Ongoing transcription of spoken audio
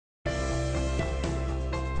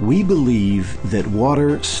We believe that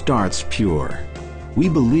water starts pure. We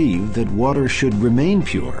believe that water should remain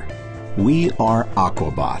pure. We are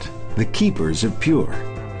Aquabot, the keepers of pure.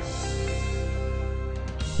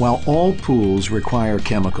 While all pools require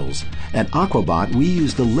chemicals, at Aquabot we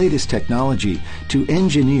use the latest technology to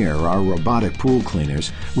engineer our robotic pool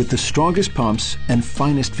cleaners with the strongest pumps and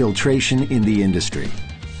finest filtration in the industry.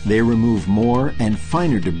 They remove more and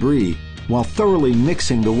finer debris while thoroughly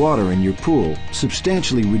mixing the water in your pool,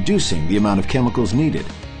 substantially reducing the amount of chemicals needed.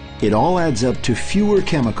 It all adds up to fewer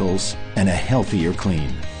chemicals and a healthier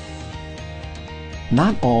clean.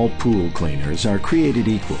 Not all pool cleaners are created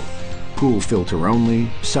equal. Pool filter only,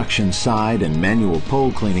 suction side, and manual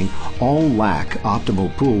pole cleaning all lack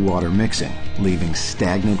optimal pool water mixing, leaving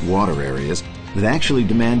stagnant water areas that actually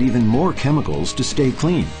demand even more chemicals to stay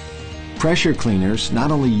clean. Pressure cleaners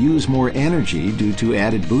not only use more energy due to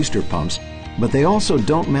added booster pumps, but they also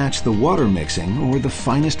don't match the water mixing or the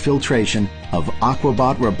finest filtration of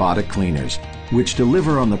Aquabot robotic cleaners, which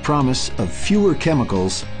deliver on the promise of fewer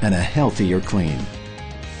chemicals and a healthier clean.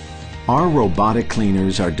 Our robotic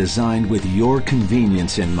cleaners are designed with your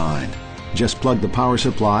convenience in mind. Just plug the power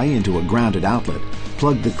supply into a grounded outlet,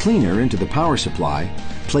 plug the cleaner into the power supply,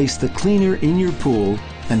 place the cleaner in your pool,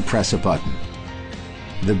 and press a button.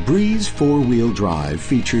 The Breeze 4-wheel drive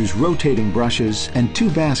features rotating brushes and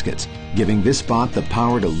 2 baskets, giving this bot the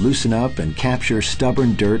power to loosen up and capture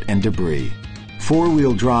stubborn dirt and debris.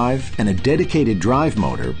 4-wheel drive and a dedicated drive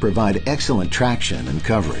motor provide excellent traction and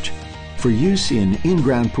coverage. For use in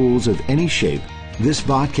in-ground pools of any shape, this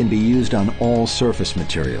bot can be used on all surface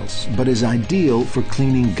materials, but is ideal for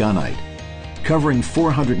cleaning gunite. Covering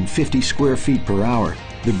 450 square feet per hour,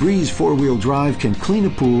 the Breeze 4-wheel drive can clean a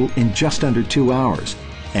pool in just under 2 hours.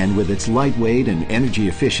 And with its lightweight and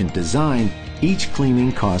energy-efficient design, each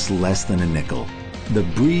cleaning costs less than a nickel. The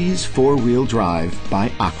Breeze 4-wheel drive by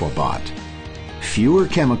Aquabot. Fewer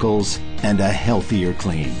chemicals and a healthier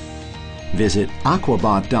clean. Visit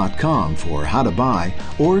aquabot.com for how to buy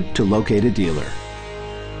or to locate a dealer.